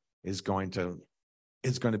one is going to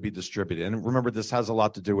be distributed. And remember, this has a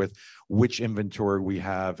lot to do with which inventory we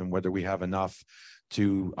have and whether we have enough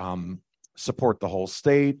to support the whole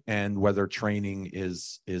state and whether training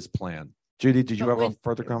is planned. Judy, did you have a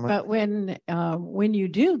further comment? But when you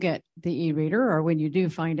do get the e-reader, or when you do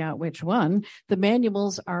find out which one, the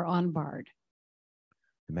manuals are on BARD.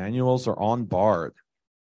 The manuals are on BARD.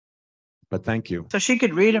 But thank you. So she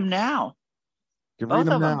could read them now. You can read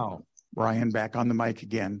them now. Brian, back on the mic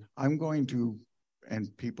again. I'm going to,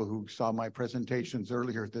 and people who saw my presentations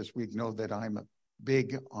earlier this week know that I'm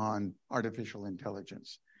big on artificial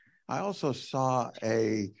intelligence. I also saw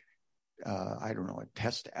a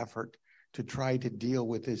test effort to try to deal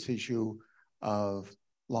with this issue of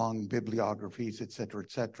long bibliographies, et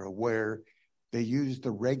cetera, where they use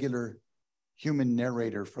the regular human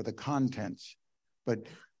narrator for the contents, but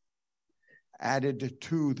added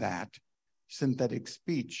to that synthetic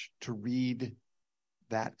speech to read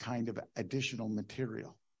that kind of additional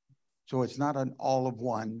material. So it's not an all of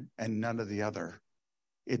one and none of the other.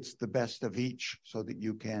 It's the best of each so that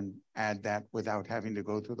you can add that without having to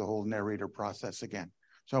go through the whole narrator process again.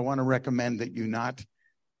 So I want to recommend that you not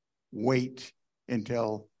wait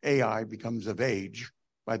until AI becomes of age.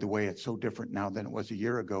 By the way, it's so different now than it was a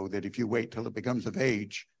year ago that if you wait till it becomes of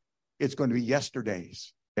age, it's going to be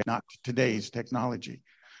yesterday's, not today's technology.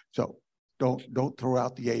 So don't throw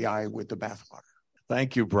out the AI with the bathwater.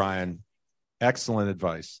 Thank you, Brian. Excellent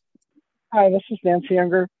advice. Hi, this is Nancy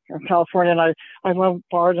Younger from California, and I love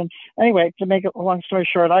BARD. And anyway, to make a long story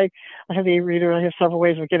short, I have the e-reader. I have several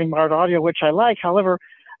ways of getting BARD audio, which I like. However,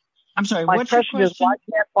 I'm sorry, my what's your question is, question?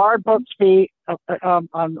 why can't BARD books be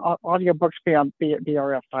on audio books be on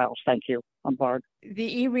BRF files? Thank you, on BARD.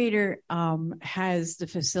 The e-reader has the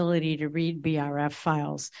facility to read BRF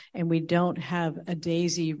files, and we don't have a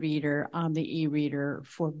DAISY reader on the e-reader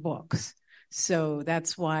for books. So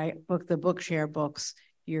that's why the Bookshare books,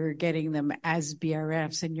 you're getting them as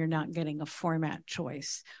BRFs and you're not getting a format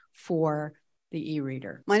choice for the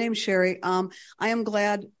e-reader. My name's Sherry. I am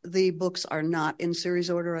glad the books are not in series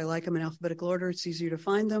order. I like them in alphabetical order. It's easier to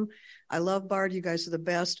find them. I love BARD. You guys are the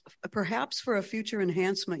best. Perhaps for a future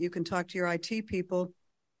enhancement, you can talk to your IT people.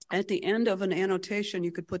 At the end of an annotation,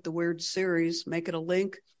 you could put the word series, make it a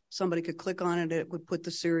link. Somebody could click on it. It would put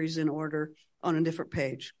the series in order on a different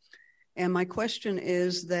page. And my question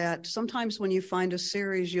is that sometimes when you find a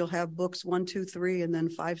series, you'll have books 1, 2, 3, and then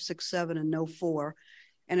 5, 6, 7, and no 4.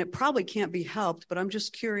 And it probably can't be helped, but I'm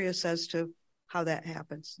just curious as to how that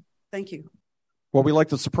happens. Thank you. Well, we like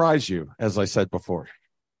to surprise you, as I said before.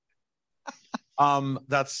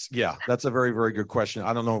 That's a very, very good question.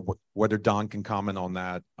 I don't know whether Don can comment on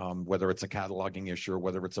that, whether it's a cataloging issue or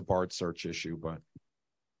whether it's a BARD search issue, but.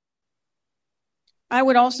 I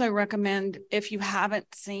would also recommend, if you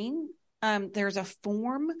haven't seen, there's a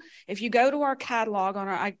form. If you go to our catalog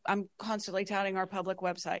I'm constantly touting our public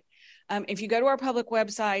website. If you go to our public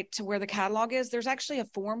website to where the catalog is, there's actually a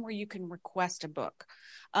form where you can request a book.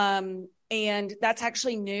 And that's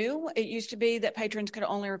actually new. It used to be that patrons could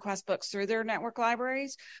only request books through their network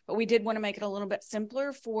libraries, but we did want to make it a little bit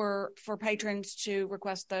simpler for patrons to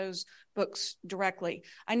request those books directly.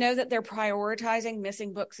 I know that they're prioritizing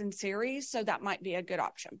missing books in series, so that might be a good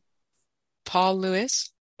option. Paul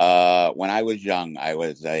Lewis. When I was young, I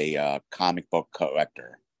was a comic book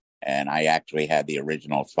collector, and I actually had the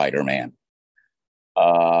original Spider-Man.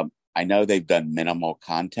 I know they've done minimal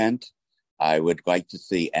content. I would like to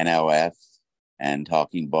see NLS and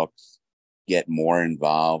Talking Books get more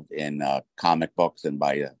involved in comic books and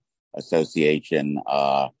by association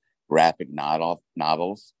graphic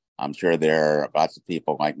novels. I'm sure there are lots of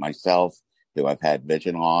people like myself who have had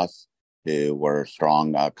vision loss, who were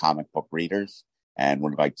strong comic book readers, and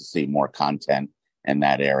would like to see more content in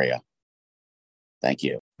that area. Thank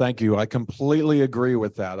you. Thank you. I completely agree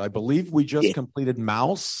with that. I believe we just completed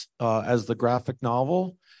Mouse as the graphic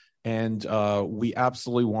novel. And we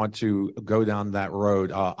absolutely want to go down that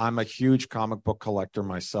road. I'm a huge comic book collector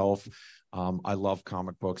myself. I love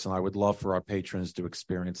comic books, and I would love for our patrons to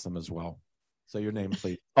experience them as well. So your name,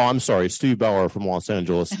 please. Oh, I'm sorry. Steve Bauer from Los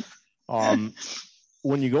Angeles.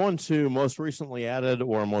 When you go into most recently added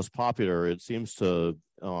or most popular, it seems to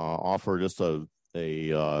offer just a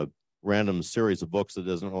random series of books that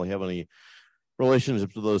doesn't really have any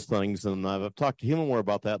relationship to those things. And I've talked to Humanware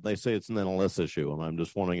about that, and they say it's an NLS issue. And I'm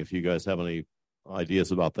just wondering if you guys have any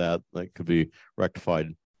ideas about that could be rectified.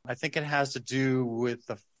 I think it has to do with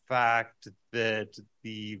the fact that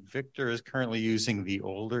the Victor is currently using the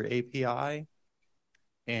older API.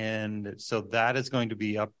 And so that is going to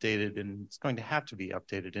be updated, and it's going to have to be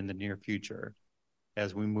updated in the near future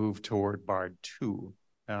as we move toward BARD 2.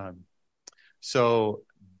 So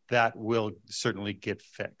that will certainly get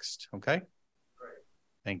fixed. Okay?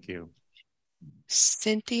 Thank you.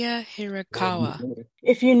 Cynthia Hirakawa.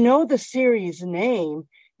 If you know the series name,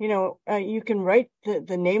 you can write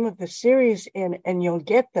the name of the series in and you'll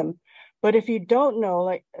get them. But if you don't know,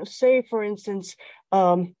 like say, for instance,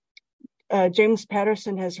 James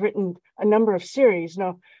Patterson has written a number of series. Now,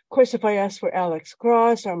 of course, if I ask for Alex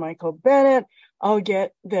Cross or Michael Bennett, I'll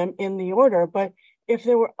get them in the order. But if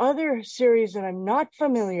there were other series that I'm not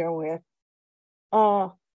familiar with,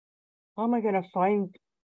 how am I going to find,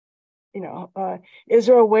 is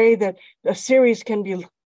there a way that a series can be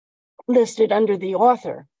listed under the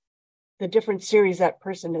author, the different series that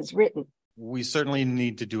person has written? We certainly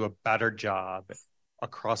need to do a better job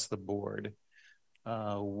across the board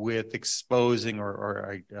with exposing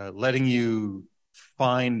or letting you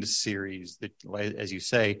find series that, as you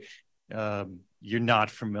say, you're not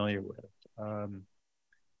familiar with.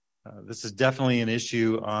 This is definitely an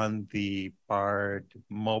issue on the BARD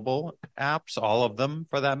mobile apps, all of them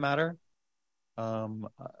for that matter.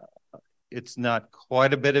 It's not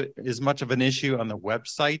quite as much of an issue on the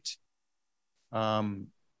website. And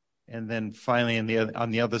then finally, on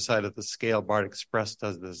the other side of the scale, BARD Express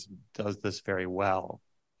does this very well.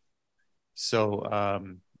 So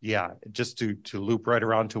just to loop right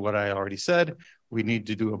around to what I already said, we need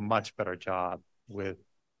to do a much better job with.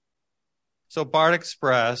 So BARD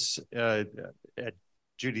Express, at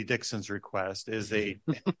Judy Dixon's request, is a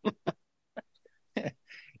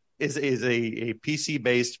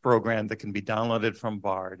PC-based program that can be downloaded from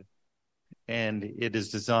BARD, and it is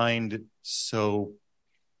designed so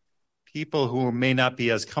people who may not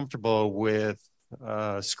be as comfortable with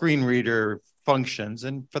screen reader functions,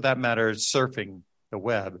 and for that matter, surfing the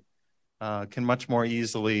web, can much more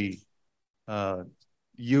easily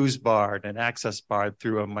use BARD and access BARD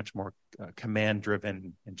through a much more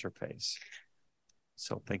command-driven interface.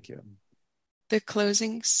 So thank you. The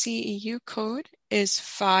closing CEU code is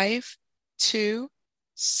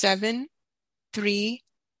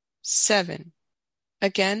 52737.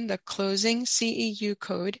 Again, the closing CEU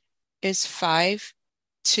code is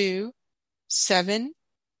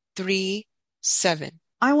 52737.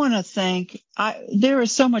 I want to thank, there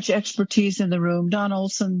is so much expertise in the room. Don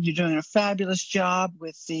Olson, you're doing a fabulous job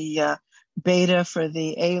with the beta for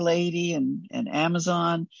the A-Lady and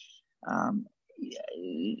Amazon.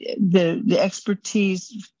 The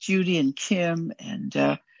expertise, Judy and Kim, and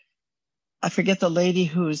I forget the lady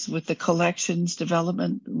who's with the collections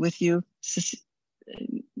development with you.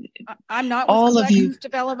 I'm not all with of you. collections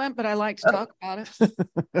development, but I like to talk about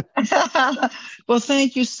it. Well,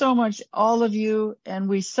 thank you so much, all of you. And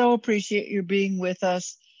we so appreciate your being with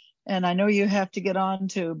us. And I know you have to get on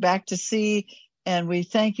to back to sea. And we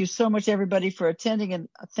thank you so much, everybody, for attending. And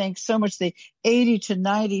thanks so much the 80 to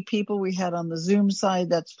 90 people we had on the Zoom side.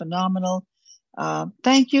 That's phenomenal.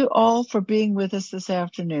 Thank you all for being with us this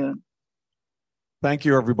afternoon. Thank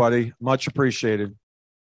you, everybody. Much appreciated.